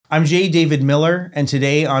I'm J. David Miller, and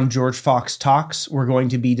today on George Fox Talks, we're going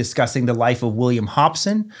to be discussing the life of William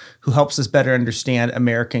Hobson, who helps us better understand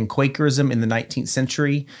American Quakerism in the 19th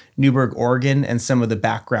century, Newberg, Oregon, and some of the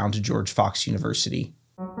background to George Fox University.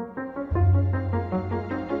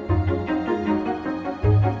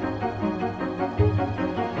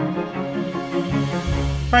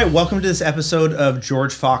 All right, welcome to this episode of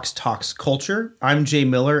George Fox Talks Culture. I'm Jay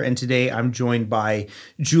Miller, and today I'm joined by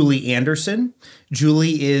Julie Anderson.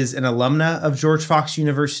 Julie is an alumna of George Fox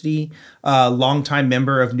University, a longtime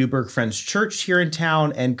member of Newberg Friends Church here in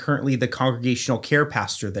town, and currently the congregational care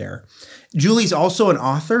pastor there. Julie's also an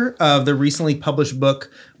author of the recently published book,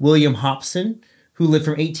 William Hobson, who lived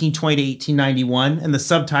from 1820 to 1891, and the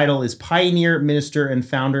subtitle is Pioneer, Minister, and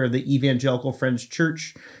Founder of the Evangelical Friends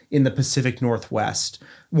Church in the Pacific Northwest.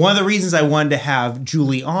 One of the reasons I wanted to have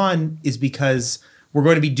Julie on is because we're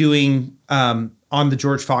going to be doing on the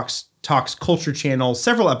George Fox Talks Culture channel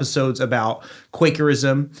several episodes about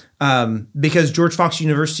Quakerism because George Fox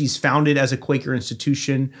University is founded as a Quaker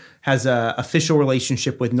institution, has an official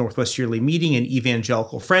relationship with Northwest Yearly Meeting and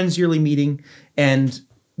Evangelical Friends Yearly Meeting, and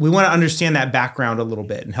we want to understand that background a little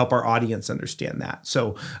bit and help our audience understand that.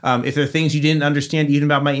 So if there are things you didn't understand even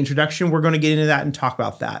about my introduction, we're going to get into that and talk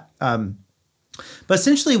about that. But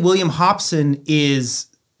essentially, William Hobson is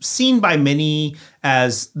seen by many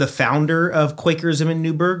as the founder of Quakerism in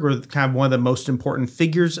Newberg, or kind of one of the most important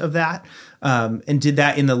figures of that, and did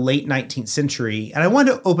that in the late 19th century. And I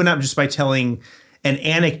wanted to open up just by telling an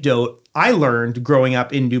anecdote I learned growing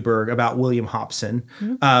up in Newberg about William Hobson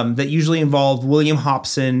that usually involved William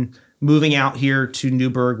Hobson moving out here to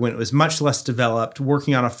Newberg when it was much less developed,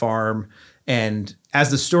 working on a farm. And as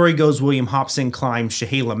the story goes, William Hobson climbed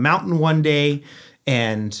Chehalem Mountain one day,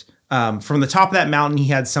 and from the top of that mountain, he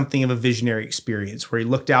had something of a visionary experience where he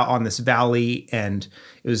looked out on this valley, and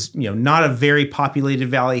it was, not a very populated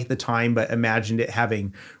valley at the time, but imagined it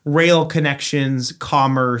having rail connections,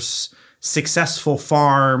 commerce, successful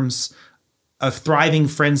farms, a thriving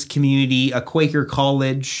Friends community, a Quaker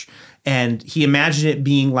college, and he imagined it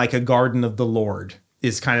being like a garden of the Lord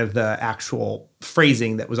is kind of the actual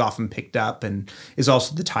phrasing that was often picked up, and is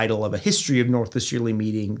also the title of a history of Northwest Yearly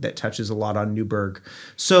Meeting that touches a lot on Newberg.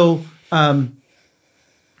 So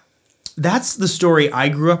that's the story I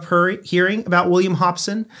grew up hearing about William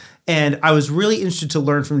Hobson. And I was really interested to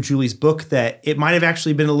learn from Julie's book that it might have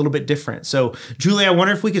actually been a little bit different. So Julie, I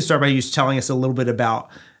wonder if we could start by you just telling us a little bit about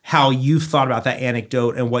how you've thought about that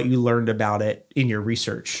anecdote and what you learned about it in your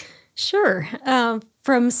research. Sure.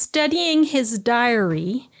 From studying his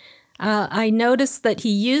diary, I noticed that he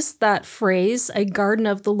used that phrase, a garden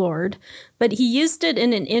of the Lord, but he used it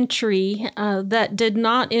in an entry that did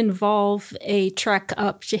not involve a trek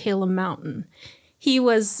up Chehalem Mountain. He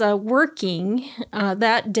was working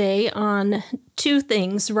that day on two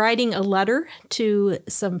things: writing a letter to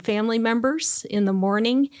some family members in the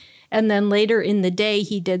morning, and then later in the day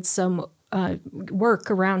he did some work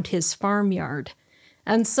around his farmyard.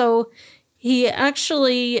 And so he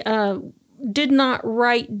actually did not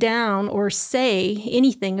write down or say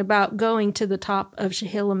anything about going to the top of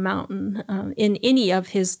Chehalem Mountain in any of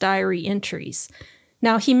his diary entries.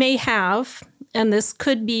 Now, he may have, and this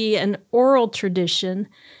could be an oral tradition,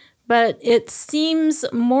 but it seems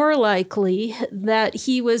more likely that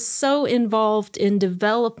he was so involved in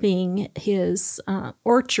developing his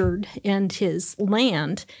orchard and his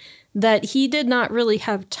land that he did not really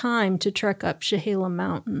have time to trek up Chehalem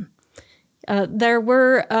Mountain. There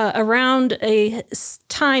were, around a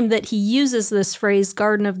time that he uses this phrase,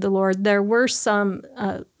 Garden of the Lord, there were some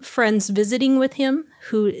friends visiting with him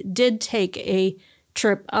who did take a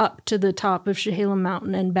trip up to the top of Chehalem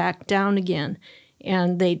Mountain and back down again,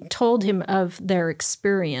 and they told him of their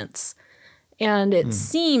experience. And it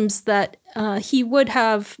seems that he would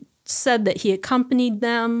have said that he accompanied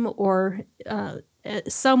them or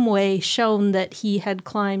some way shown that he had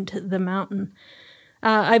climbed the mountain.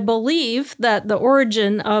 I believe that the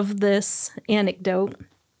origin of this anecdote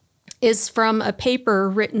is from a paper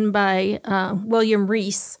written by William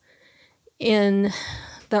Rees in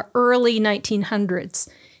the early 1900s,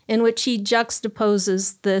 in which he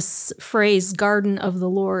juxtaposes this phrase, Garden of the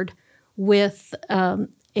Lord, with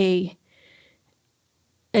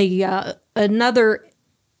another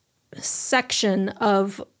section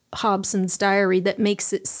of Hobson's diary that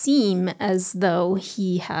makes it seem as though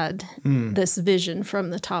he had this vision from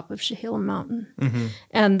the top of Chehalem Mountain,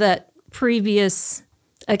 and that previous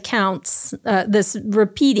accounts, this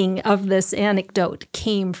repeating of this anecdote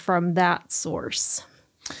came from that source.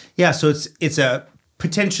 Yeah, so it's a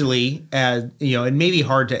potentially, and maybe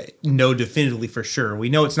hard to know definitively for sure. We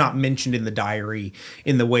know it's not mentioned in the diary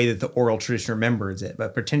in the way that the oral tradition remembers it,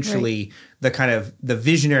 but potentially the kind of the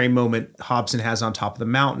visionary moment Hobson has on top of the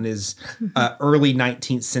mountain is early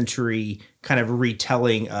 19th century kind of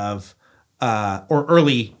retelling of, or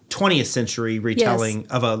early 20th century retelling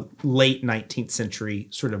of a late 19th century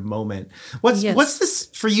sort of moment. What's this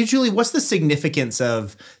for you, Julie? What's the significance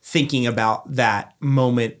of thinking about that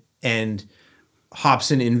moment and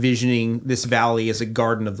Hobson envisioning this valley as a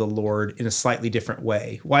garden of the Lord in a slightly different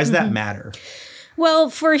way? Why does that matter? Well,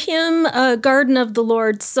 for him, Garden of the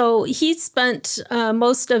Lord, so he spent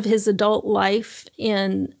most of his adult life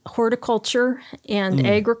in horticulture and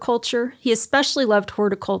agriculture. He especially loved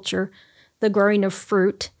horticulture, the growing of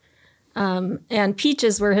fruit, and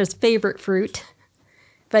peaches were his favorite fruit.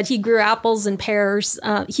 But he grew apples and pears.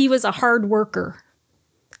 He was a hard worker.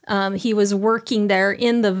 He was working there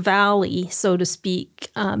in the valley, so to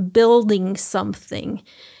speak, building something.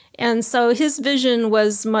 And so his vision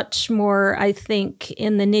was much more, I think,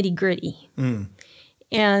 in the nitty-gritty.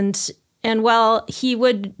 And while he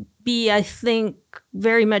would be, I think,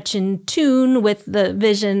 very much in tune with the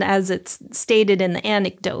vision as it's stated in the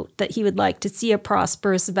anecdote, that he would like to see a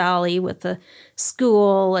prosperous valley with a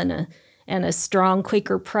school and a strong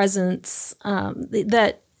Quaker presence,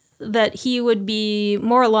 that he would be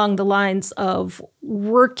more along the lines of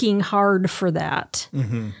working hard for that,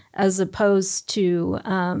 as opposed to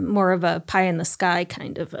more of a pie in the sky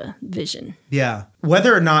kind of a vision. Yeah.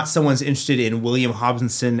 Whether or not someone's interested in William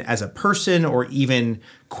Hobson as a person or even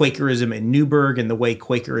Quakerism in Newburgh and the way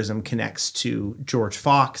Quakerism connects to George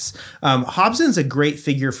Fox, Hobson's a great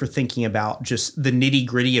figure for thinking about just the nitty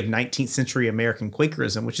gritty of 19th century American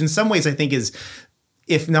Quakerism, which in some ways I think is,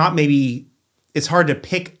 if not maybe, it's hard to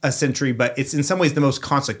pick a century, but it's in some ways the most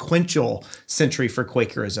consequential century for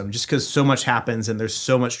Quakerism, just because so much happens and there's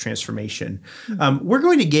so much transformation. We're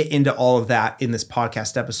going to get into all of that in this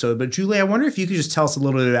podcast episode, but Julie, I wonder if you could just tell us a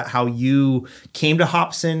little bit about how you came to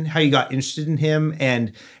Hobson, how you got interested in him,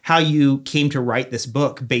 and how you came to write this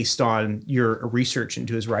book based on your research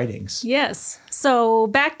into his writings. Yes. So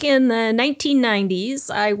back in the 1990s,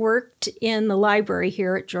 I worked in the library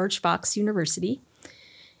here at George Fox University.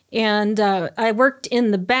 And I worked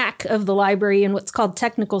in the back of the library in what's called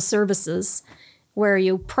technical services, where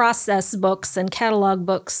you process books and catalog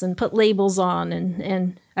books and put labels on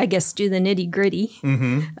and I guess do the nitty-gritty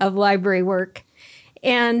of library work.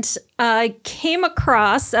 And I came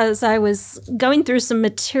across, as I was going through some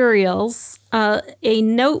materials, a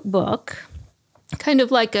notebook, kind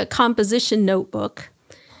of like a composition notebook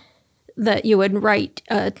that you would write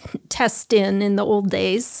a test in the old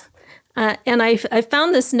days. And I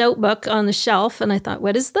found this notebook on the shelf, and I thought,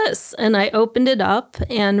 what is this? And I opened it up,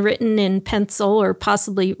 and written in pencil or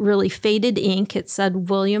possibly really faded ink, it said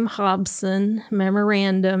William Hobson,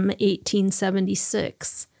 Memorandum,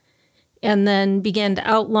 1876. And then began to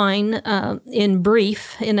outline in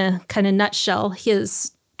brief, in a kind of nutshell,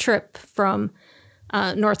 his trip from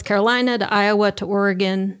North Carolina to Iowa to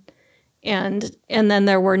Oregon. And then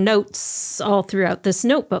there were notes all throughout this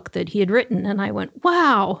notebook that he had written. And I went,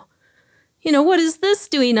 wow. What is this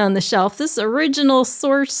doing on the shelf? This original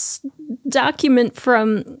source document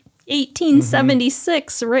from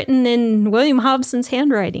 1876 written in William Hobson's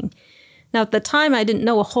handwriting. Now, at the time, I didn't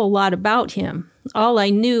know a whole lot about him. All I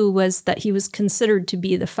knew was that he was considered to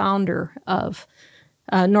be the founder of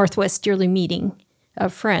Northwest Yearly Meeting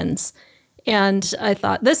of Friends. And I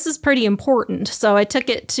thought, this is pretty important. So I took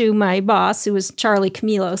it to my boss, who was Charlie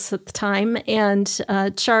Camilos at the time,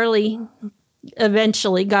 and Charlie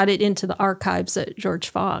eventually got it into the archives at George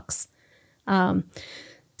Fox.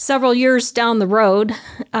 Several years down the road,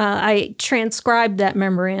 I transcribed that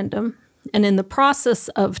memorandum. And in the process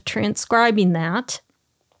of transcribing that,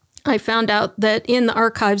 I found out that in the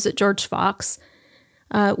archives at George Fox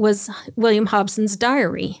was William Hobson's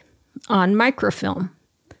diary on microfilm.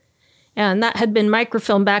 And that had been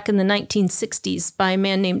microfilmed back in the 1960s by a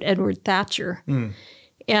man named Edward Thatcher.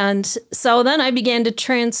 And so then I began to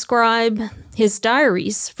transcribe his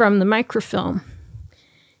diaries from the microfilm.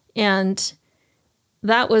 And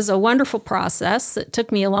that was a wonderful process. It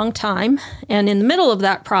took me a long time. And in the middle of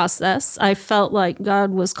that process, I felt like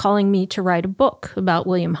God was calling me to write a book about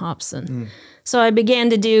William Hobson. So I began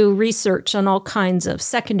to do research on all kinds of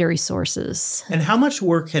secondary sources. And how much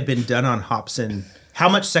work had been done on Hobson? How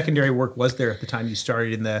much secondary work was there at the time you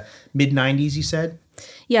started in the mid-90s, you said?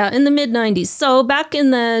 Yeah, in the mid-90s. So back in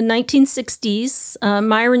the 1960s,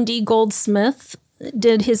 Myron D. Goldsmith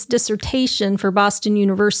did his dissertation for Boston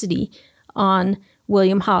University on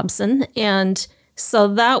William Hobson and So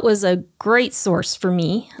that was a great source for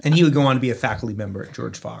me. And he would go on to be a faculty member at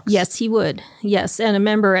George Fox. Yes, he would. Yes, and a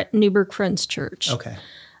member at Newburgh Friends Church. Okay.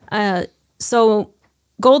 So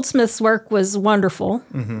Goldsmith's work was wonderful.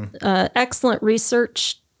 Excellent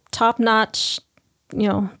research, top-notch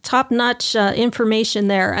information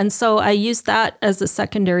there. And so I used that as a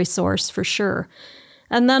secondary source for sure.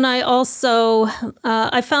 And then I also,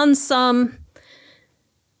 I found some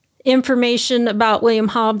information about William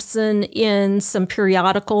Hobson in some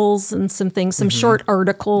periodicals and some things, some short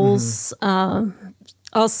articles.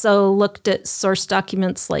 Also looked at source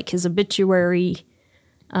documents like his obituary,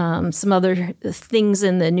 some other things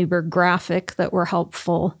in the Newburgh Graphic that were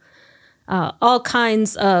helpful. All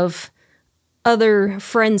kinds of other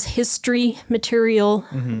Friends history material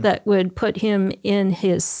that would put him in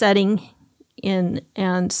his setting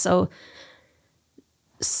and so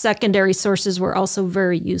secondary sources were also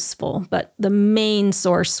very useful, but the main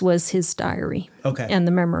source was his diary and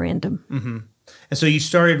the memorandum. And so you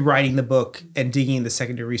started writing the book and digging the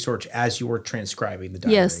secondary research as you were transcribing the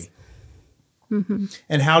diary. Yes.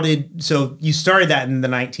 And so you started that in the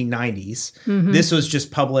 1990s. This was just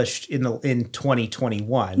published in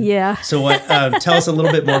 2021. Yeah. So tell us a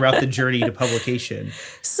little bit more about the journey to publication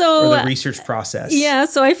or the research process. Yeah.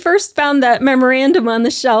 So I first found that memorandum on the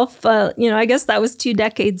shelf, I guess that was 2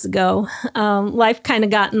 decades ago. Life kind of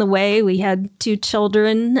got in the way. We had 2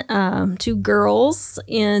 children, 2 girls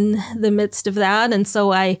in the midst of that. And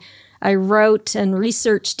so I wrote and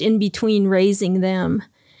researched in between raising them.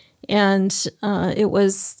 And it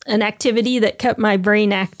was an activity that kept my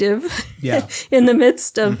brain active in the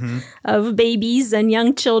midst of babies and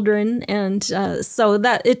young children. And so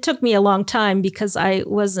that it took me a long time because I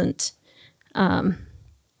wasn't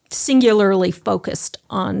singularly focused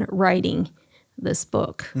on writing this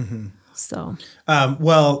book. So,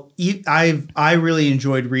 I really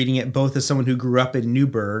enjoyed reading it both as someone who grew up in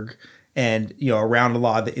Newburgh and, around a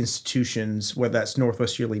lot of the institutions, whether that's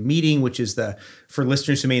Northwest Yearly Meeting, which is for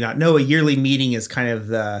listeners who may not know, a yearly meeting is kind of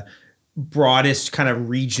the broadest kind of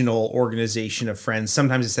regional organization of Friends.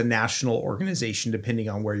 Sometimes it's a national organization, depending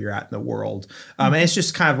on where you're at in the world. And it's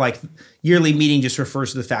just kind of like yearly meeting just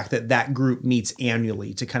refers to the fact that group meets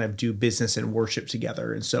annually to kind of do business and worship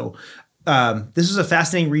together. And so this was a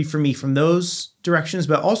fascinating read for me from those directions,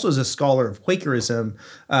 but also as a scholar of Quakerism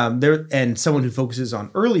and someone who focuses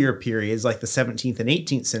on earlier periods like the 17th and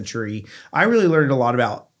 18th century, I really learned a lot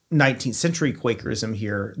about 19th century Quakerism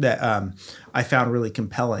here that I found really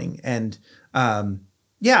compelling. And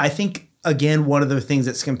I think, again, one of the things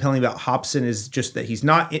that's compelling about Hobson is just that he's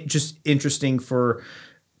not just interesting for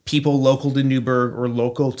people local to Newburgh or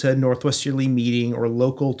local to Northwest Yearly Meeting or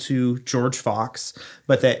local to George Fox,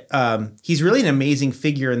 but that he's really an amazing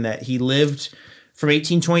figure in that he lived from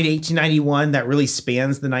 1820 to 1891. That really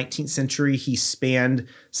spans the 19th century. He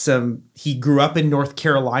grew up in North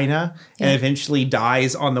Carolina and eventually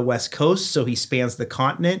dies on the West Coast. So he spans the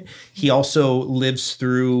continent. He also lives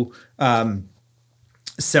through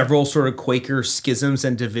several sort of Quaker schisms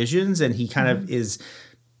and divisions. And he kind of is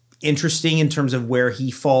interesting in terms of where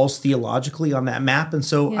he falls theologically on that map. And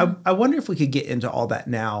so I wonder if we could get into all that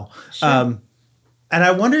now. Sure. And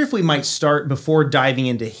I wonder if we might start before diving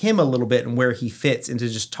into him a little bit and where he fits into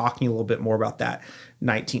just talking a little bit more about that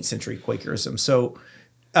 19th century Quakerism. So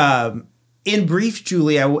in brief,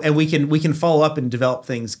 Julie, and we can follow up and develop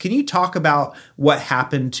things. Can you talk about what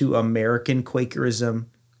happened to American Quakerism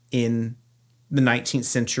in the 19th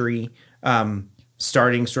century,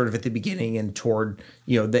 starting sort of at the beginning and toward,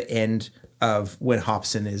 the end of when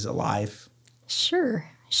Hobson is alive? Sure.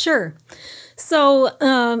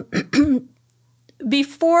 So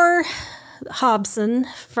before Hobson,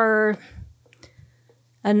 for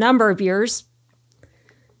a number of years,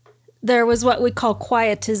 there was what we call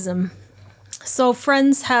quietism. So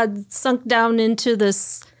Friends had sunk down into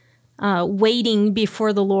this waiting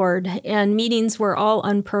before the Lord, and meetings were all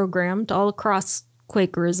unprogrammed all across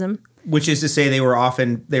Quakerism. Which is to say they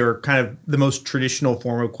were kind of the most traditional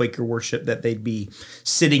form of Quaker worship, that they'd be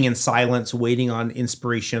sitting in silence, waiting on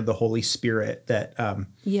inspiration of the Holy Spirit that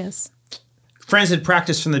yes. Friends had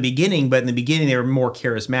practiced from the beginning, but in the beginning they were more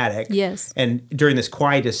charismatic. Yes. And during this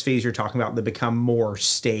quietist phase you're talking about, they become more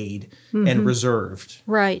staid and reserved.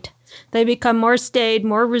 Right. They become more staid,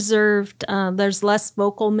 more reserved. There's less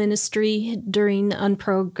vocal ministry during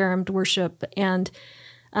unprogrammed worship. And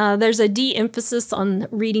there's a de-emphasis on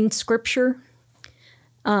reading scripture.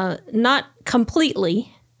 Not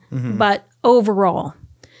completely, but overall.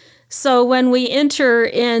 So when we enter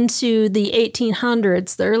into the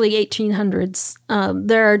 1800s, the early 1800s,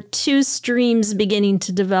 there are 2 streams beginning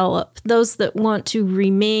to develop. Those that want to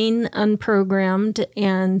remain unprogrammed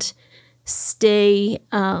and stay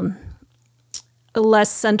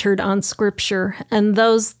less centered on Scripture, and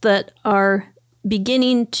those that are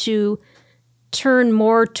beginning to turn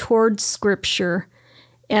more towards Scripture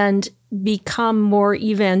and become more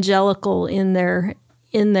evangelical in their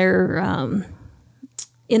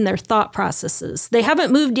thought processes. They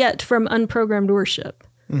haven't moved yet from unprogrammed worship,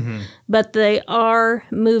 but they are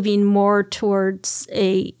moving more towards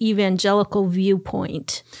a evangelical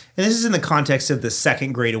viewpoint. And this is in the context of the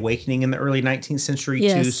Second Great Awakening in the early 19th century,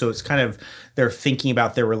 Yes. too. So it's kind of, they're thinking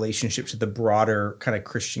about their relationship to the broader kind of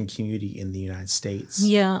Christian community in the United States.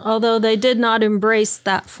 Yeah, although they did not embrace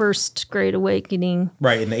that first Great Awakening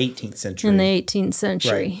Right, in the 18th century. in the 18th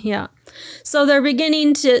century. Right. Yeah. So they're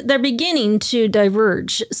beginning to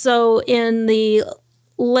diverge. So in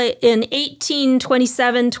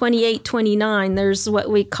 1827, 28, 29, there's what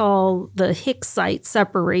we call the Hicksite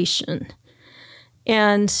separation.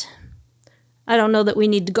 And I don't know that we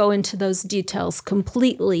need to go into those details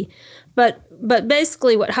completely, but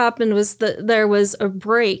basically what happened was that there was a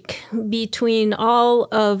break between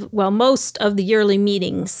most of the yearly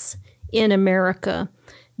meetings in America.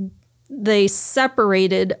 They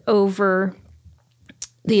separated over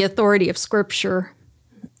the authority of Scripture,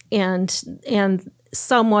 and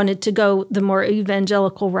some wanted to go the more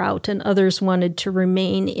evangelical route, and others wanted to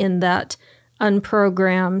remain in that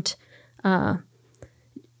unprogrammed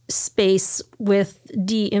space with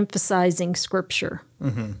de-emphasizing Scripture.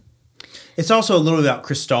 Mm-hmm. It's also a little about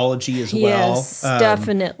Christology as well. Yes,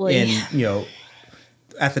 definitely. And,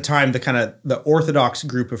 at the time, the Orthodox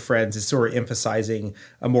group of friends is sort of emphasizing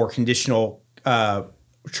a more traditional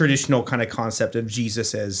kind of concept of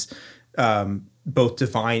Jesus as both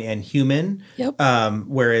divine and human. Yep.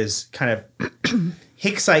 Whereas kind of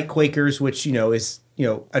Hicksite Quakers, which, is,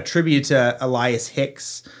 attributed to Elias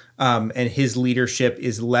Hicks, and his leadership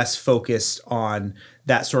is less focused on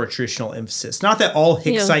that sort of traditional emphasis. Not that all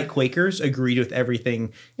Hicksite Quakers agreed with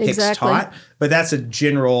everything Hicks taught, but that's a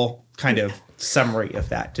general kind of summary of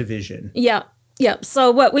that division. Yeah. Yeah.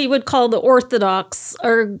 So what we would call the Orthodox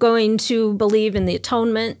are going to believe in the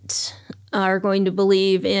atonement, are going to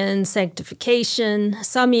believe in sanctification,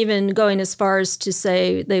 some even going as far as to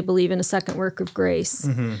say they believe in a second work of grace.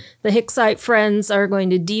 Mm-hmm. The Hicksite friends are going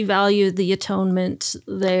to devalue the atonement.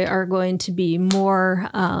 They are going to be more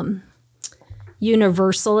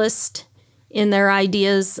universalist in their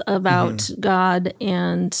ideas about God,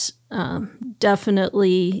 and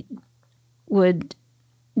definitely would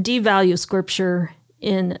devalue Scripture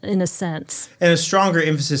in a sense. And a stronger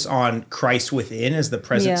emphasis on Christ within as the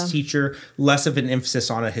presence teacher, less of an emphasis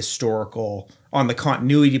on on the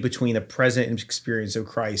continuity between the present experience of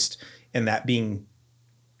Christ and that being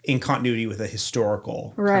in continuity with a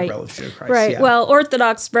historical kind of relationship to Christ. Right. Yeah. Well,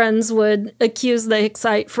 Orthodox friends would accuse the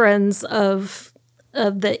Hicksite friends of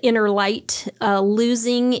the inner light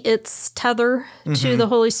losing its tether to the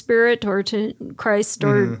Holy Spirit or to Christ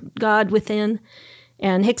or God within.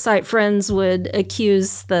 And Hicksite friends would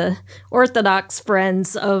accuse the Orthodox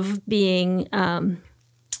friends of being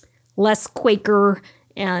less Quaker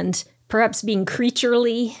and perhaps being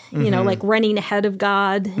creaturely, like running ahead of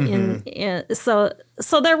God.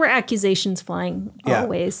 So there were accusations flying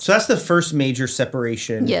always. So that's the first major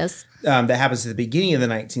separation Yes. That happens at the beginning of the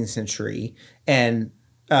 19th century. And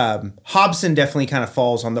Hobson definitely kind of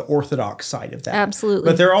falls on the Orthodox side of that. Absolutely.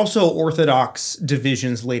 But there are also Orthodox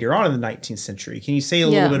divisions later on in the 19th century. Can you say a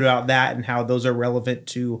little bit about that and how those are relevant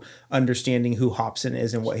to understanding who Hobson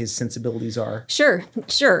is and what his sensibilities are? Sure.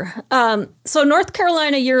 So North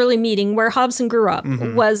Carolina Yearly Meeting, where Hobson grew up,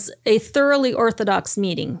 was a thoroughly Orthodox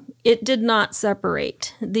meeting. It did not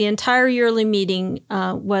separate. The entire Yearly Meeting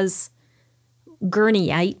was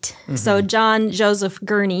Gurneyite. So John Joseph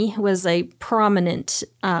Gurney was a prominent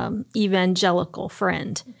evangelical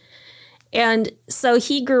friend. And so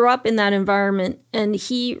he grew up in that environment, and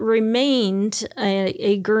he remained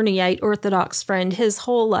a Gurneyite Orthodox friend his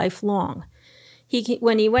whole life long.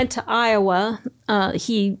 When he went to Iowa,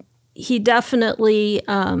 he definitely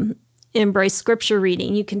embraced Scripture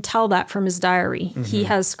reading. You can tell that from his diary. He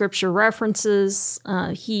has Scripture references.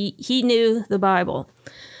 He knew the Bible.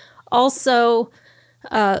 Also,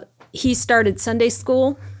 he started Sunday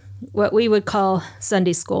school, what we would call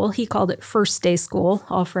Sunday school. He called it First Day School.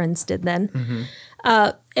 All friends did then.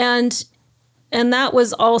 And that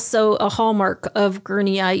was also a hallmark of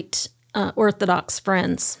Gurneyite Orthodox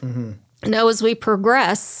friends. Now, as we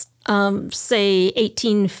progress, say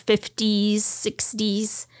 1850s,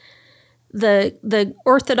 60s, the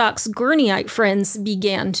Orthodox Gurneyite friends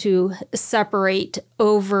began to separate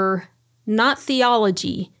over not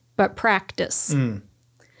theology, but practice.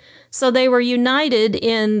 So they were united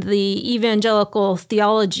in the evangelical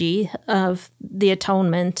theology of the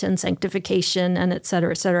atonement and sanctification and et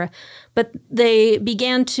cetera, et cetera. But they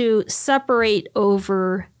began to separate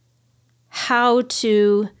over how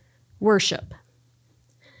to worship.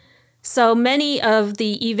 So many of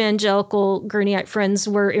the evangelical Gurneyite friends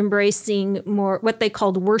were embracing more what they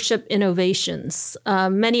called worship innovations,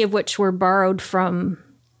 many of which were borrowed from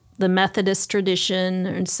the Methodist tradition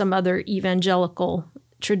and some other evangelical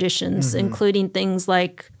traditions, including things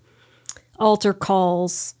like altar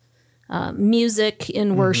calls, music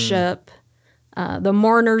in worship, the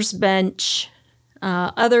mourner's bench,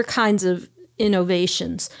 other kinds of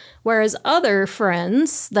innovations. Whereas other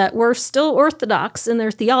friends that were still orthodox in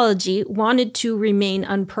their theology wanted to remain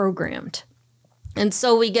unprogrammed. And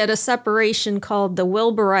so we get a separation called the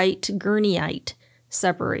Wilburite-Gurneyite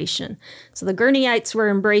separation. So the Gurneyites were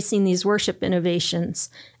embracing these worship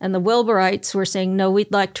innovations, and the Wilburites were saying, no,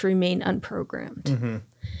 we'd like to remain unprogrammed.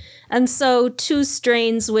 And so two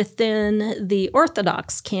strains within the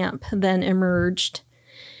Orthodox camp then emerged.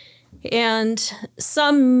 And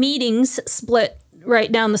some meetings split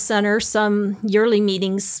right down the center, some yearly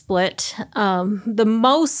meetings split. The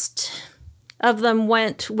most of them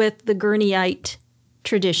went with the Gurneyite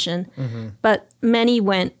tradition, but many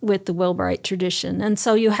went with the Wilburite tradition. And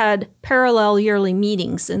so you had parallel yearly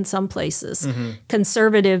meetings in some places,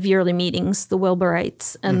 conservative yearly meetings, the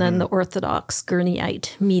Wilburites, and then the Orthodox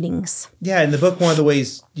Gurneyite meetings. Yeah, in the book, one of the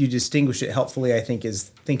ways you distinguish it helpfully, I think, is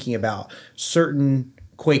thinking about certain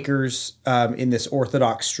Quakers in this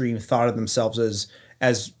Orthodox stream thought of themselves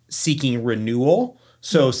as seeking renewal.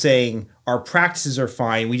 So saying our practices are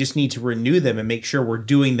fine, we just need to renew them and make sure we're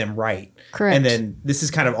doing them right. Correct. And then this is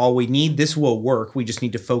kind of all we need. This will work. We just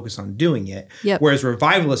need to focus on doing it. Yep. Whereas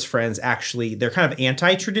revivalist friends, actually, they're kind of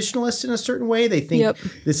anti-traditionalist in a certain way. They think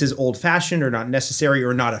this is old-fashioned or not necessary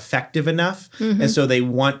or not effective enough. And so they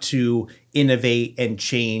want to innovate and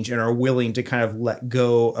change and are willing to kind of let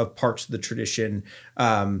go of parts of the tradition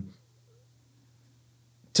to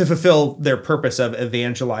fulfill their purpose of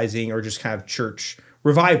evangelizing or just kind of church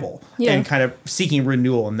revival and kind of seeking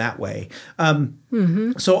renewal in that way.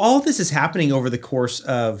 So all of this is happening over the course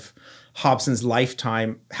of Hobson's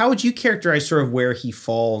lifetime. How would you characterize sort of where he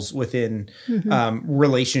falls within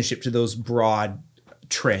relationship to those broad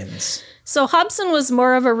trends? So Hobson was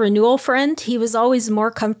more of a renewal friend. He was always more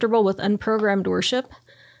comfortable with unprogrammed worship.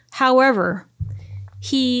 However,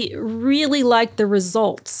 he really liked the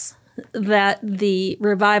results that the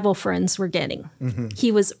revival friends were getting.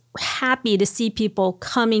 He was happy to see people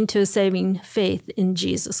coming to a saving faith in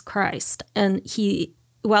Jesus Christ. And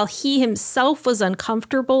while he himself was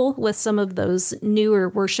uncomfortable with some of those newer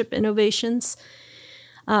worship innovations,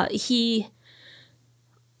 he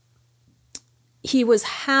was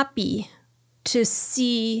happy to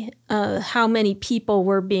see how many people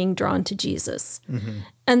were being drawn to Jesus.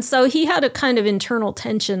 And so he had a kind of internal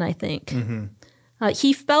tension, I think.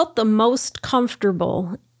 He felt the most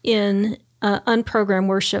comfortable in unprogrammed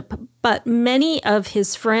worship, but many of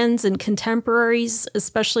his friends and contemporaries,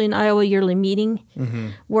 especially in Iowa Yearly Meeting,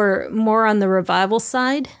 were more on the revival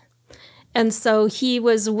side. And so he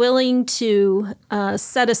was willing to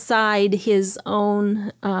set aside his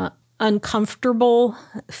own uncomfortable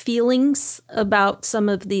feelings about some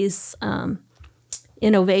of these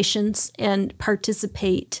innovations and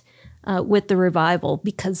participate with the revival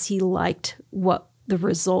because he liked what the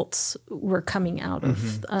results were coming out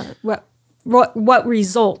of, what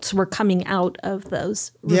results were coming out of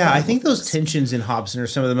those. Yeah, I think those tensions in Hobson are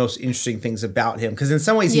some of the most interesting things about him because in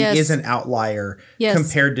some ways he is an outlier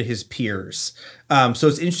compared to his peers. So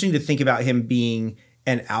it's interesting to think about him being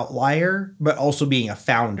an outlier, but also being a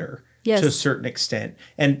founder to a certain extent.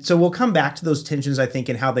 And so we'll come back to those tensions, I think,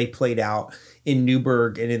 and how they played out in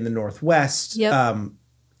Newberg and in the Northwest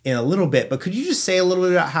in a little bit. But could you just say a little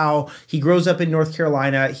bit about how he grows up in North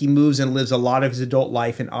Carolina, he moves and lives a lot of his adult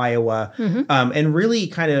life in Iowa, and really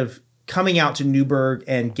kind of coming out to Newberg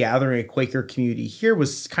and gathering a Quaker community here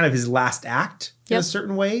was kind of his last act in a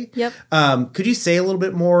certain way. Could you say a little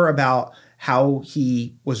bit more about how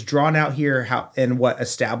he was drawn out here, and what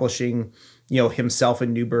establishing, himself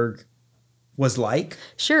in Newberg was like?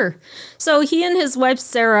 Sure. So he and his wife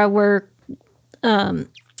Sarah were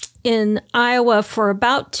in Iowa for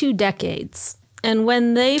about 2 decades. And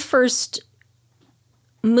when they first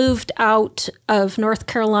moved out of North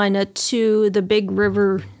Carolina to the Big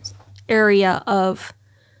River area of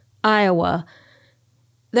Iowa,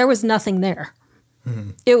 there was nothing there.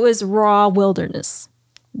 It was raw wilderness.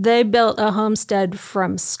 They built a homestead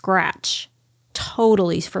from scratch,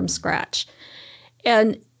 totally from scratch.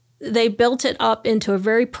 And they built it up into a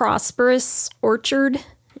very prosperous orchard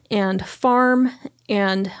and farm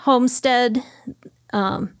and homestead.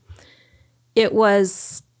 It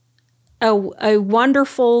was a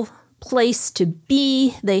wonderful place to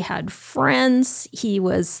be. They had friends. He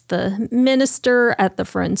was the minister at the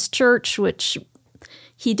Friends Church, which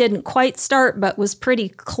he didn't quite start, but was pretty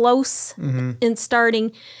close in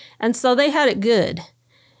starting. And so they had it good.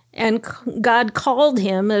 And God called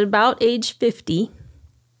him at about age 50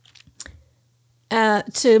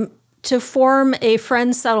 to form a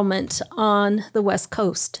friend settlement on the West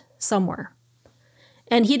Coast somewhere.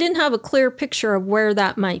 And he didn't have a clear picture of where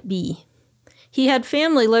that might be. He had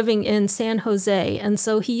family living in San Jose, and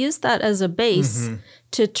so he used that as a base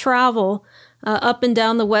to travel up and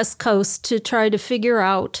down the West Coast to try to figure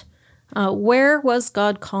out where was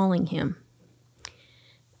God calling him.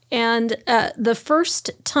 And the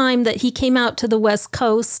first time that he came out to the West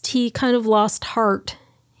Coast, he kind of lost heart.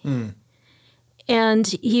 And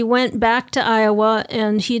he went back to Iowa,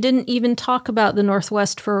 and he didn't even talk about the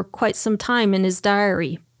Northwest for quite some time in his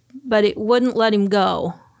diary. But it wouldn't let him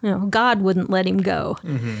go. God wouldn't let him go.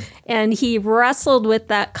 And he wrestled with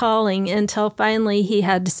that calling until finally he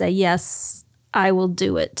had to say, yes, I will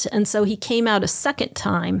do it. And so he came out a second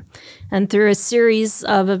time, and through a series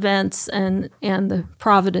of events and the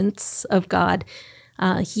providence of God,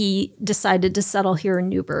 he decided to settle here in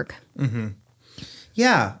Newburgh.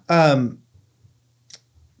 Yeah.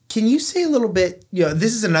 Can you say a little bit,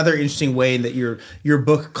 this is another interesting way that your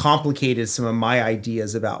book complicated some of my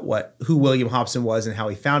ideas about who William Hobson was and how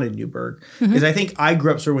he founded Newburgh. Because I think I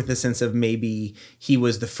grew up sort of with the sense of maybe he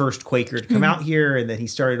was the first Quaker to come out here and then he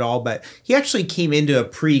started all, but he actually came into a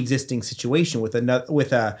pre-existing situation with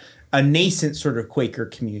a nascent sort of Quaker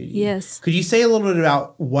community. Yes. Could you say a little bit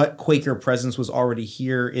about what Quaker presence was already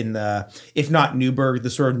here in if not Newburgh, the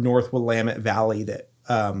sort of North Willamette Valley that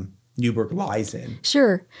Newburgh lies in?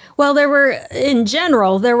 Sure. Well, there were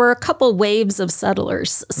a couple waves of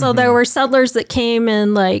settlers. So there were settlers that came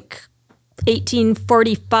in like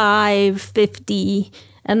 1845, 50,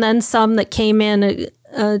 and then some that came in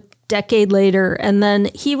a decade later, and then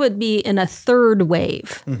he would be in a third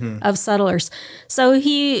wave of settlers. So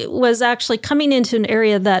he was actually coming into an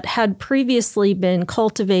area that had previously been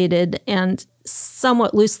cultivated and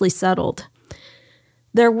somewhat loosely settled.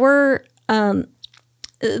 There were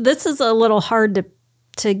this is a little hard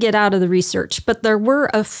to get out of the research, but there were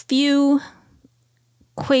a few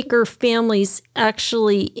Quaker families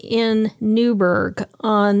actually in Newburgh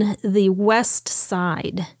on the west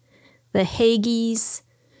side, the Hagees,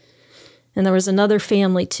 and there was another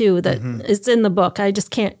family too that is in the book. I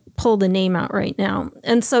just can't pull the name out right now.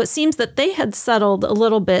 And so it seems that they had settled a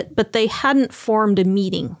little bit, but they hadn't formed a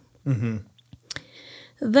meeting.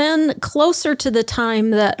 Then, closer to the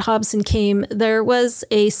time that Hobson came, there was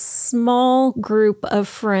a small group of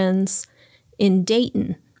friends in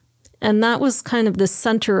Dayton, and that was kind of the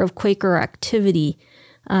center of Quaker activity.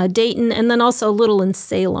 Dayton, and then also a little in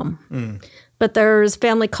Salem. But there's a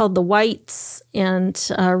family called the Whites, and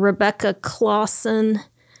Rebecca Clausen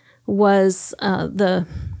was the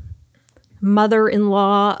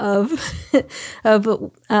mother-in-law of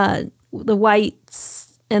the Whites.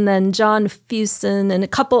 And then John Fusen and a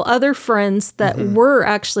couple other friends that were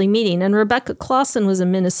actually meeting. And Rebecca Clausen was a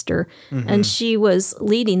minister, and she was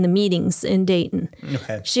leading the meetings in Dayton.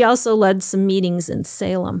 She also led some meetings in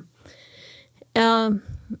Salem.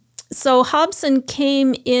 So Hobson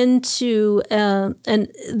came into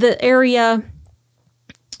the area,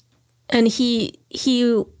 and he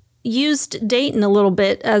used Dayton a little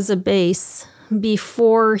bit as a base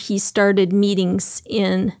before he started meetings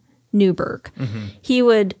in Newburgh. He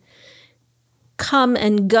would come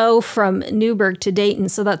and go from Newburgh to Dayton,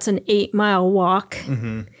 so that's an 8-mile walk.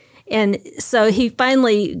 And so he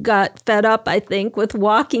finally got fed up, I think, with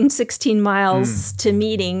walking 16 miles to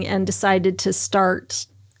meeting and decided to start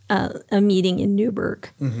a meeting in Newburgh.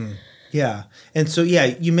 Yeah. And so,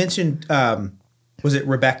 you mentioned, was it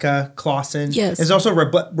Rebecca Clausen? Yes. There's also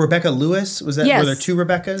Rebecca Lewis. Was that, yes. Were there two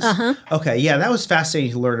Rebeccas? Okay. Yeah. That was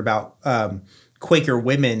fascinating to learn about Quaker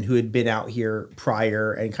women who had been out here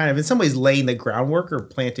prior and kind of in some ways laying the groundwork or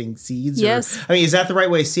planting seeds. Yes. Is that the right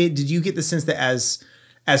way to see it? Did you get the sense that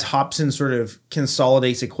as Hobson sort of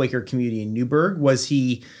consolidates a Quaker community in Newburgh, was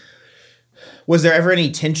there ever any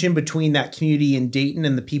tension between that community in Dayton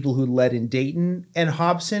and the people who led in Dayton and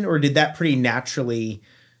Hobson, or did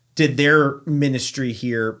their ministry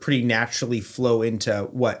here pretty naturally flow into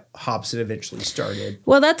what Hobson eventually started?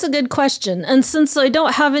 Well, that's a good question. And since I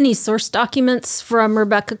don't have any source documents from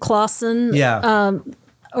Rebecca Clausen,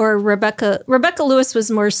 or Rebecca Lewis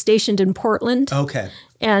was more stationed in Portland. Okay.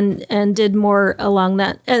 And did more along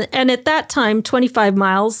that. And at that time, 25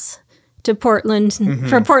 miles to Portland,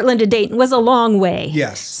 from Portland to Dayton was a long way.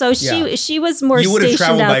 Yes. So she was more You would have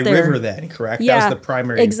stationed traveled out by there. river then, correct? Yeah, that was the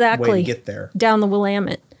primary way to get there. Down the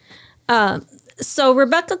Willamette. So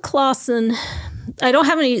Rebecca Clausen, I don't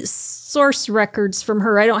have any source records from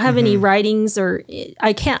her. I don't have any writings, or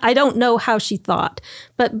I don't know how she thought.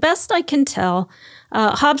 But best I can tell,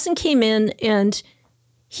 Hobson came in and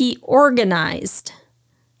he organized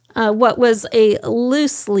what was a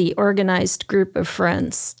loosely organized group of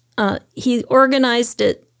friends. He organized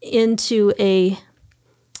it into a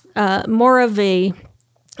more of a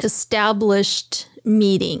established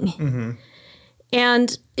meeting.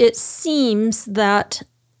 And it seems that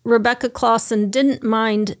Rebecca Clausen didn't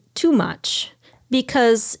mind too much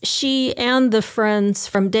because she and the friends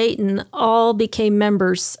from Dayton all became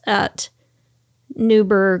members at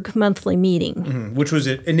Newburgh Monthly Meeting. Which was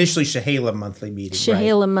initially Chehalem Monthly Meeting,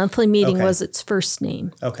 Chehalem Monthly Meeting Okay. was its first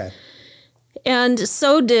name. Okay. And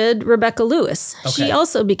so did Rebecca Lewis. Okay. She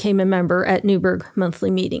also became a member at Newburgh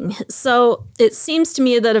Monthly Meeting. So it seems to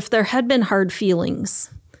me that if there had been hard feelings,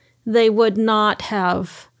 they would not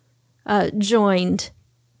have joined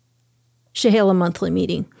Chehalem Monthly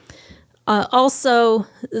Meeting. Also,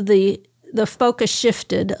 the focus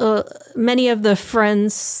shifted. Many of the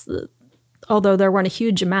friends, although there weren't a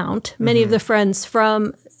huge amount, many of the friends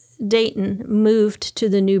from Dayton moved to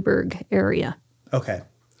the Newburgh area. Okay.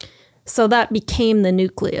 So that became the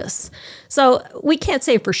nucleus. So we can't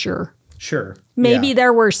say for sure. Sure. Maybe Yeah.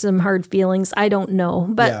 there were some hard feelings. I don't know,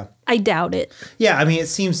 but Yeah. I doubt it. Yeah, I mean, it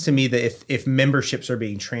seems to me that if memberships are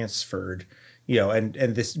being transferred, and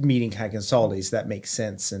this meeting kind of consolidates, that makes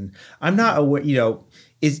sense. And I'm not aware,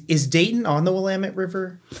 is Dayton on the Willamette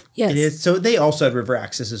River? Yes. It is. So they also had river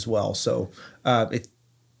access as well. So I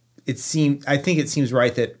think it seems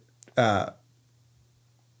right that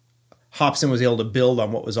Hobson was able to build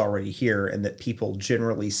on what was already here, and that people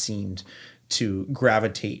generally seemed to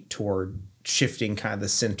gravitate toward shifting kind of the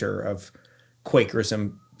center of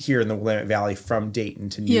Quakerism here in the Willamette Valley from Dayton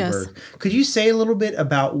to Newburgh. Yes. Could you say a little bit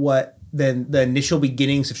about what then the initial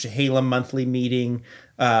beginnings of Chehalem Monthly Meeting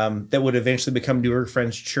that would eventually become Newburgh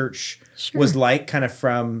Friends Church was like, kind of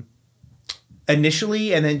from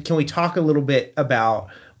initially? And then can we talk a little bit about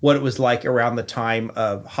what it was like around the time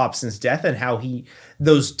of Hobson's death and how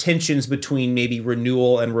those tensions between maybe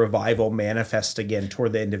renewal and revival manifest again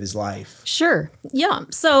toward the end of his life? Sure. Yeah.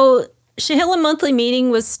 So Chehalem Monthly Meeting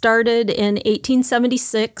was started in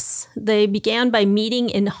 1876. They began by meeting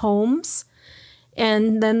in homes,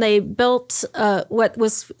 and then they built what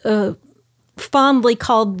was fondly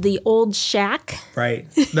called the Old Shack. Right.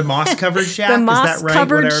 The moss-covered shack, The is that right?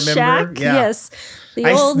 moss-covered What I remember? shack, yes.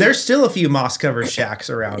 There's still a few moss-covered shacks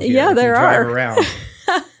around here. Yeah, if there you drive are. around.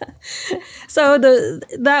 So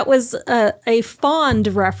that was a fond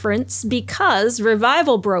reference because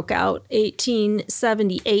revival broke out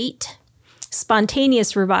 1878.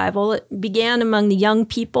 Spontaneous revival. It began among the young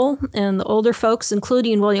people, and the older folks,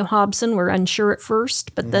 including William Hobson, were unsure at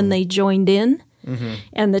first, but then they joined in,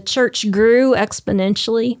 and the church grew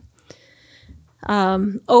exponentially.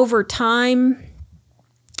 Over time,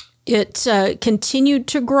 it continued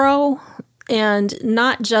to grow, and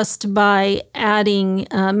not just by adding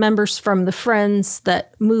members from the friends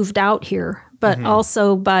that moved out here, but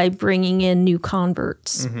also by bringing in new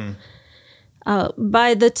converts.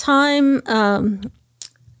 By the time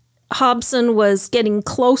Hobson was getting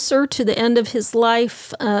closer to the end of his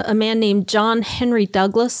life, a man named John Henry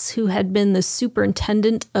Douglas, who had been the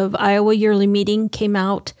superintendent of Iowa Yearly Meeting, came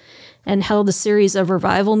out and held a series of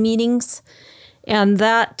revival meetings. And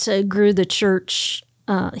that grew the church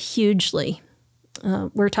hugely.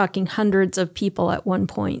 We're talking hundreds of people at one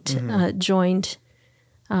point joined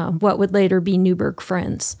what would later be Newburgh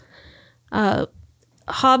Friends.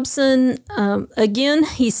 Hobson, again,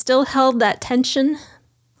 he still held that tension.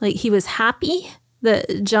 Like, he was happy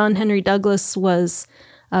that John Henry Douglas was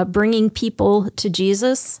bringing people to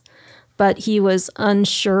Jesus, but he was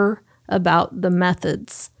unsure about the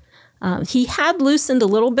methods. He had loosened a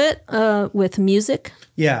little bit with music.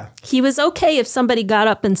 Yeah. He was okay if somebody got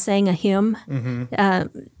up and sang a hymn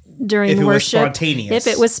during If it was worship. spontaneous.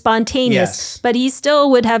 If it was spontaneous. Yes. But he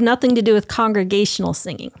still would have nothing to do with congregational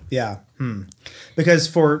singing. Yeah. Because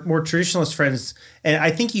for more traditionalist friends, and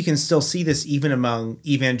I think you can still see this even among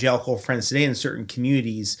evangelical friends today in certain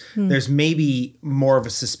communities, there's maybe more of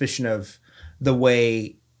a suspicion of the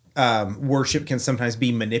way worship can sometimes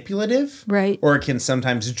be manipulative. Right. Or it can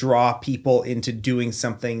sometimes draw people into doing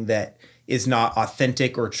something that is not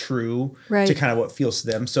authentic or true Right. to kind of what feels to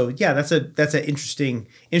them. So yeah, that's a interesting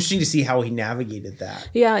to see how he navigated that.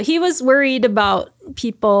 Yeah, he was worried about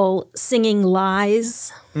people singing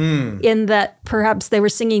lies, in that perhaps they were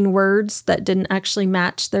singing words that didn't actually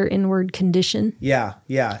match their inward condition. Yeah,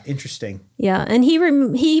 interesting. Yeah, and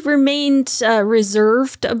he remained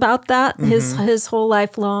reserved about that his whole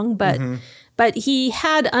life long, but he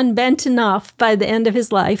had unbent enough by the end of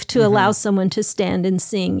his life to allow someone to stand and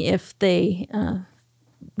sing if they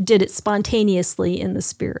did it spontaneously in the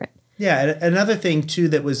Spirit. Yeah, and another thing too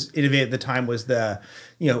that was innovative at the time was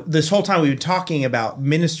this whole time we've been talking about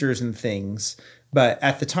ministers and things, but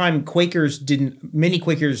at the time many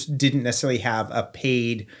Quakers didn't necessarily have a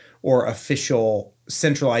paid or official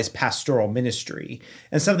centralized pastoral ministry.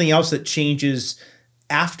 And something else that changes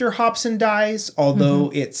after Hobson dies,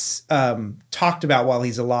 although it's talked about while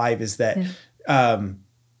he's alive, is that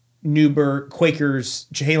Newburgh Quakers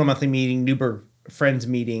Chehalem Monthly Meeting, Newburgh Friends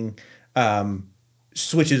Meeting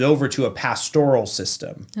switches over to a pastoral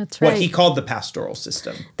system. That's right. What he called the pastoral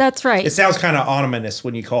system. That's right. It sounds kind of ominous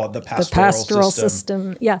when you call it the pastoral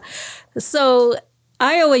system. Yeah. So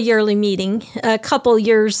Iowa Yearly Meeting, a couple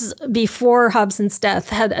years before Hobson's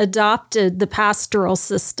death, had adopted the pastoral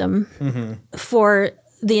system for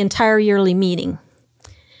the entire yearly meeting.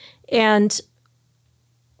 And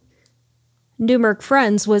Newburgh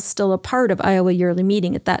Friends was still a part of Iowa Yearly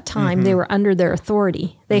Meeting at that time. They were under their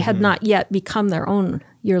authority. They had not yet become their own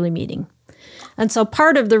yearly meeting. And so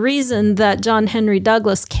part of the reason that John Henry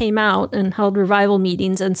Douglas came out and held revival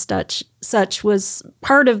meetings and such was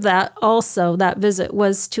part of that also, that visit,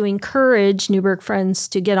 was to encourage Newburgh Friends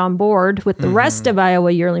to get on board with the rest of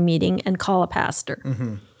Iowa Yearly Meeting and call a pastor.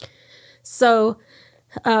 So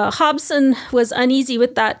Hobson was uneasy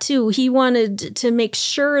with that too. He wanted to make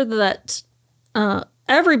sure that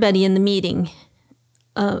everybody in the meeting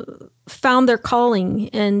found their calling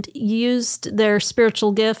and used their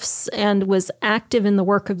spiritual gifts and was active in the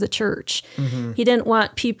work of the church. He didn't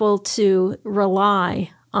want people to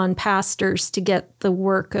rely on pastors to get the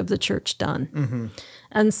work of the church done.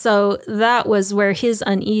 And so that was where his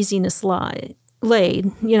uneasiness laid,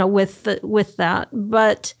 with that.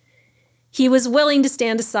 But he was willing to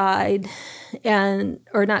stand aside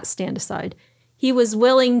or not stand aside. He was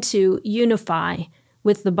willing to unify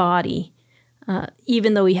with the body,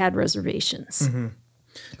 even though he had reservations.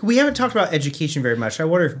 We haven't talked about education very much. I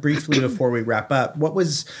wonder if briefly before we wrap up, what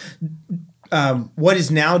is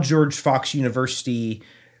now George Fox University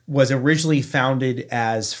was originally founded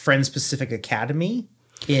as Friends Pacific Academy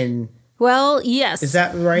in... Well, yes. Is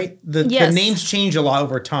that right? The names change a lot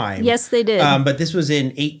over time. Yes, they did. But this was in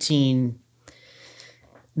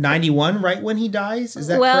 1891, right when he dies? Is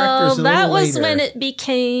that correct? Or is it a that little was later? when it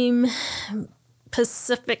became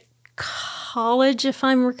Pacific College, if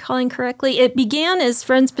I'm recalling correctly. It began as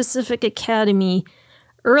Friends Pacific Academy.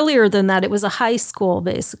 Earlier than that, it was a high school,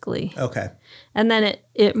 basically. Okay. And then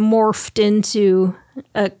it morphed into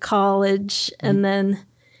a college, and then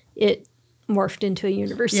it morphed into a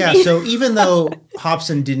university. Yeah, so even though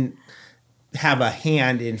Hobson didn't have a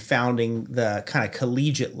hand in founding the kind of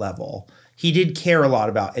collegiate level, he did care a lot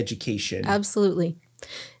about education. Absolutely.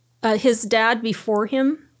 His dad before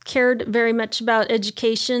him cared very much about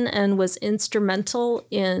education and was instrumental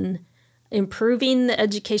in improving the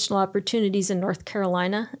educational opportunities in North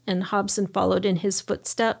Carolina, and Hobson followed in his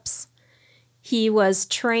footsteps. He was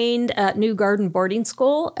trained at New Garden Boarding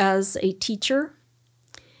School as a teacher,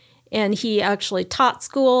 and he actually taught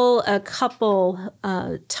school a couple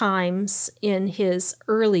times in his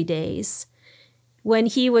early days. When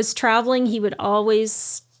he was traveling, he would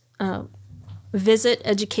always visit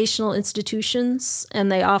educational institutions, and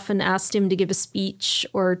they often asked him to give a speech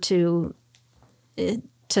or to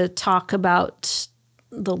talk about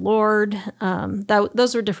the Lord.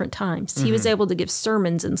 Those were different times. He was able to give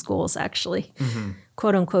sermons in schools, actually,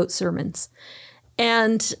 quote unquote sermons.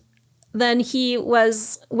 And then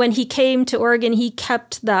when he came to Oregon, he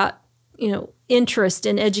kept that, interest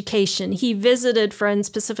in education. He visited Friends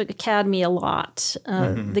Pacific Academy a lot.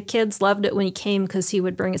 The kids loved it when he came because he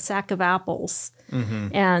would bring a sack of apples.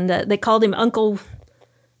 And they called him Uncle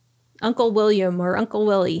William or Uncle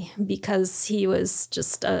Willie because he was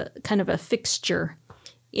just a kind of a fixture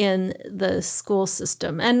in the school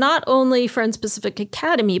system. And not only Friends Pacific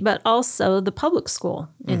Academy, but also the public school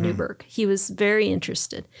in Newburgh. He was very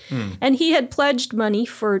interested. And he had pledged money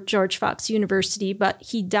for George Fox University, but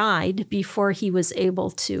he died before he was able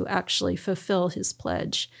to actually fulfill his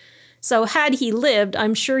pledge. So had he lived,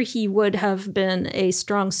 I'm sure he would have been a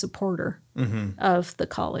strong supporter of the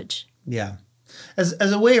college. Yeah. As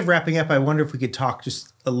a way of wrapping up, I wonder if we could talk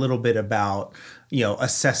just a little bit about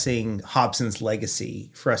assessing Hobson's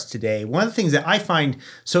legacy for us today. One of the things that I find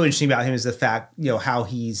so interesting about him is the fact, how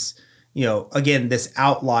he's, again, this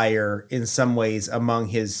outlier in some ways among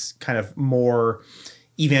his kind of more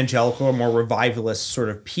evangelical or more revivalist sort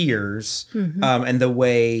of peers, and the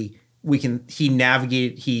way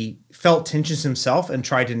he felt tensions himself and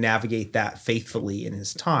tried to navigate that faithfully in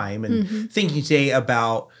his time. And thinking today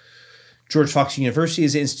about George Fox University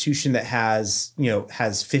is an institution that has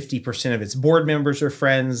 50% of its board members are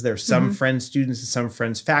friends. There's some Friends students and some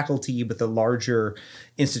Friends faculty, but the larger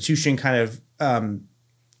institution kind of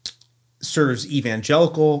serves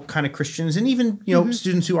evangelical kind of Christians and even,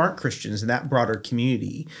 students who aren't Christians in that broader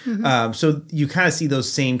community. So you kind of see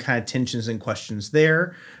those same kind of tensions and questions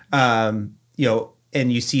there. And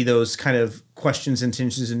you see those kind of questions and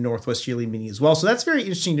tensions in Northwest Cheerleading as well. So that's very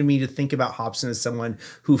interesting to me to think about Hobson as someone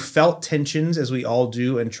who felt tensions, as we all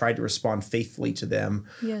do, and tried to respond faithfully to them.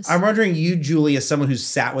 Yes. I'm wondering, you, Julie, as someone who's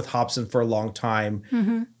sat with Hobson for a long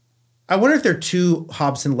time, I wonder if there are two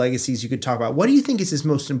Hobson legacies you could talk about. What do you think is his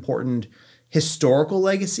most important historical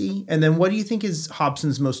legacy? And then what do you think is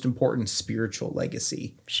Hobson's most important spiritual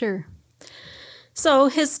legacy? Sure. So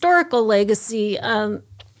historical legacy,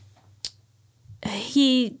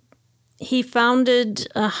 he founded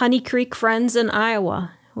Honey Creek Friends in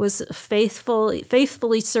Iowa, was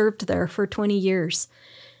faithfully served there for 20 years,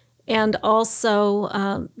 and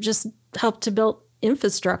also just helped to build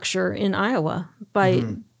infrastructure in Iowa by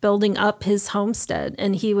building up his homestead.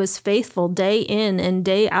 And he was faithful day in and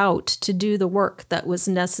day out to do the work that was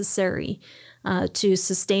necessary to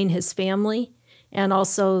sustain his family and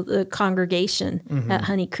also the congregation at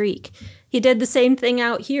Honey Creek. He did the same thing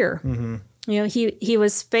out here. He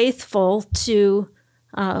was faithful to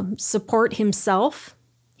support himself.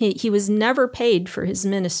 He was never paid for his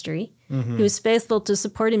ministry. He was faithful to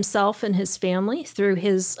support himself and his family through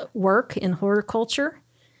his work in horticulture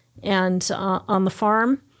and on the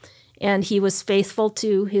farm. And he was faithful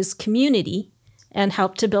to his community and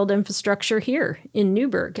helped to build infrastructure here in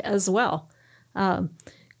Newburgh as well.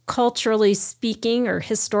 Culturally speaking, or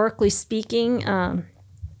historically speaking,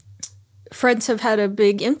 Friends have had a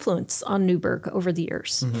big influence on Newburgh over the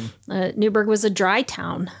years. Newburgh was a dry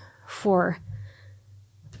town for,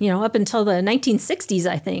 up until the 1960s,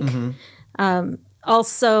 I think.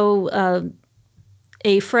 Also,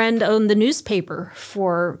 a friend owned the newspaper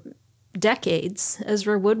for decades,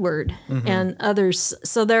 Ezra Woodward and others.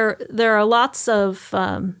 So there are lots of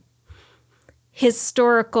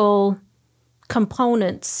historical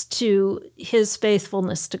components to his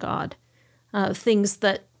faithfulness to God, things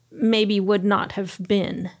that maybe would not have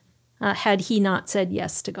been had he not said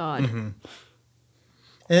yes to God. And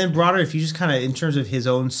then broader, if you just kind of, in terms of his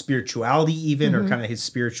own spirituality even, or kind of his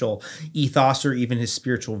spiritual ethos or even his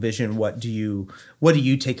spiritual vision, what do you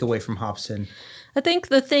take away from Hobson? I think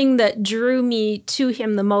the thing that drew me to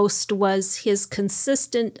him the most was his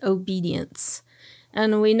consistent obedience.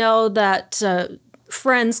 And we know that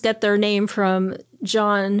Friends get their name from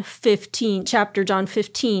John 15,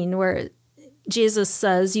 where Jesus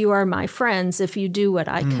says, "You are my friends if you do what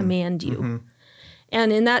I command you."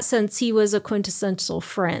 And in that sense, he was a quintessential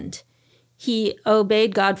friend. He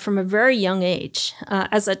obeyed God from a very young age.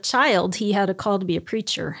 As a child, he had a call to be a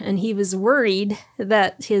preacher, and he was worried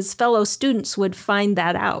that his fellow students would find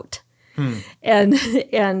that out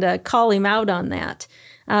and call him out on that.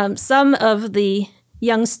 Some of the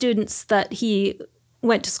young students that he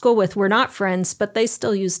went to school with were not friends, but they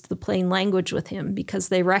still used the plain language with him because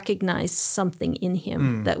they recognized something in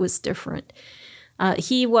him that was different.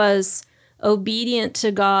 He was obedient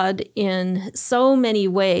to God in so many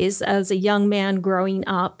ways as a young man growing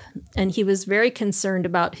up, and he was very concerned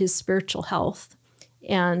about his spiritual health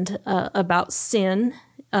and about sin,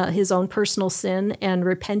 his own personal sin, and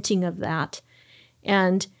repenting of that.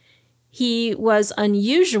 And he was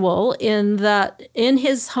unusual in that in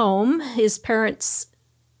his home, his parents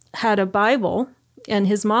had a Bible, and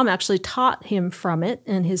his mom actually taught him from it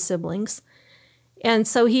and his siblings. And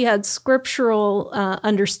so he had scriptural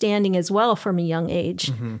understanding as well from a young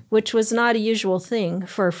age, which was not a usual thing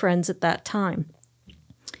for Friends at that time.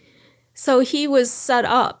 So he was set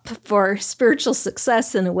up for spiritual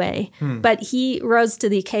success in a way, but he rose to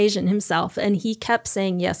the occasion himself, and he kept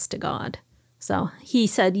saying yes to God. So he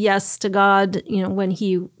said yes to God, when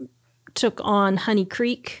he took on Honey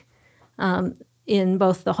Creek, in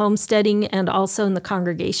both the homesteading and also in the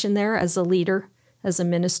congregation there as a leader, as a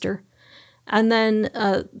minister. And then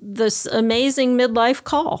this amazing midlife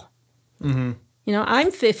call.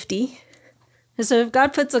 I'm 50. And so if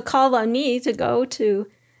God puts a call on me to go to,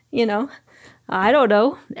 I don't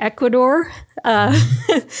know, Ecuador,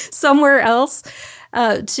 somewhere else,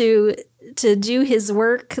 to to do his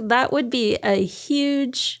work, that would be a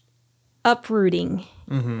huge uprooting.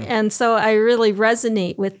 And so I really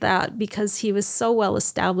resonate with that because he was so well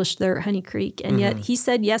established there at Honey Creek. And yet he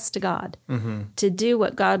said yes to God to do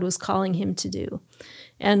what God was calling him to do.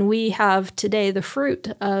 And we have today the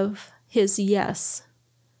fruit of his yes.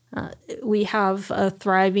 We have a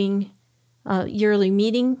thriving yearly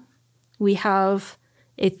meeting. We have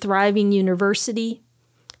a thriving university.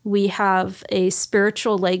 We have a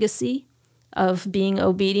spiritual legacy of being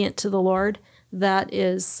obedient to the Lord that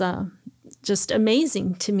is just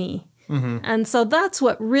amazing to me. And so that's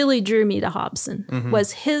what really drew me to Hobson,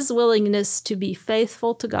 was his willingness to be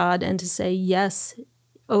faithful to God and to say yes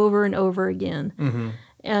over and over again.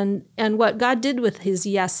 And what God did with his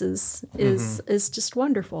yeses is just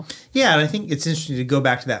wonderful. Yeah, and I think it's interesting to go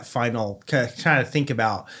back to that final, kind of think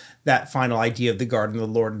about that final idea of the garden of the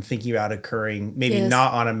Lord and thinking about occurring maybe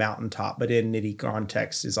not on a mountaintop, but in nitty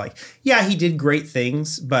context is like, yeah, he did great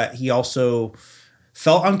things, but he also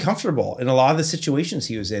felt uncomfortable in a lot of the situations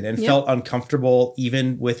he was in and felt uncomfortable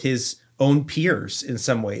even with his own peers in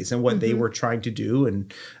some ways and what they were trying to do.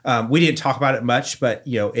 And we didn't talk about it much, but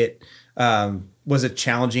it was a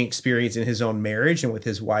challenging experience in his own marriage and with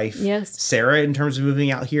his wife, Sarah, in terms of moving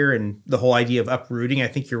out here and the whole idea of uprooting. I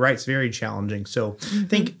think you're right. It's very challenging. So I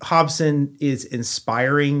think Hobson is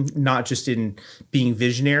inspiring, not just in being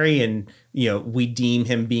visionary and, we deem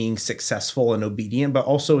him being successful and obedient, but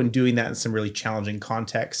also in doing that in some really challenging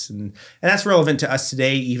contexts. And that's relevant to us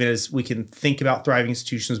today, even as we can think about thriving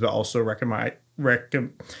institutions, but also recognize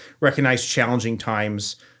challenging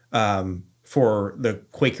times for the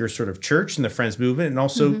Quaker sort of church and the Friends movement, and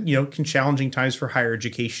also, challenging times for higher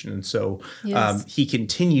education. And so he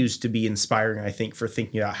continues to be inspiring, I think, for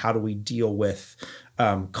thinking about how do we deal with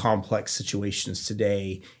complex situations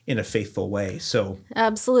today in a faithful way. So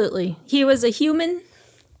absolutely. He was a human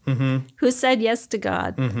who said yes to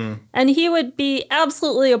God. And he would be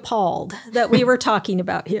absolutely appalled that we were talking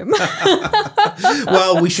about him.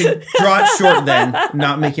 Well, we should draw it short then,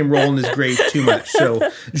 not make him roll in his grave too much. So,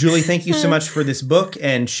 Julie, thank you so much for this book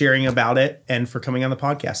and sharing about it and for coming on the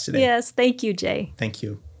podcast today. Yes, thank you, Jay. Thank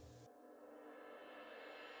you.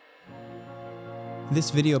 This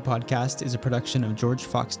video podcast is a production of George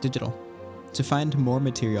Fox Digital. To find more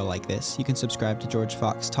material like this, you can subscribe to George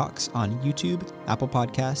Fox Talks on YouTube, Apple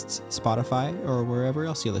Podcasts, Spotify, or wherever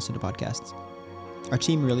else you listen to podcasts. Our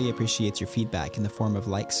team really appreciates your feedback in the form of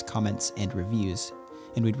likes, comments, and reviews,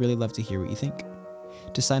 and we'd really love to hear what you think.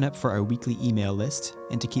 To sign up for our weekly email list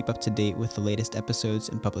and to keep up to date with the latest episodes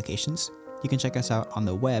and publications, you can check us out on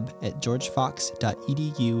the web at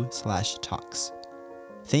georgefox.edu/talks.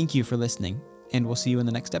 Thank you for listening, and we'll see you in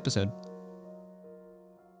the next episode.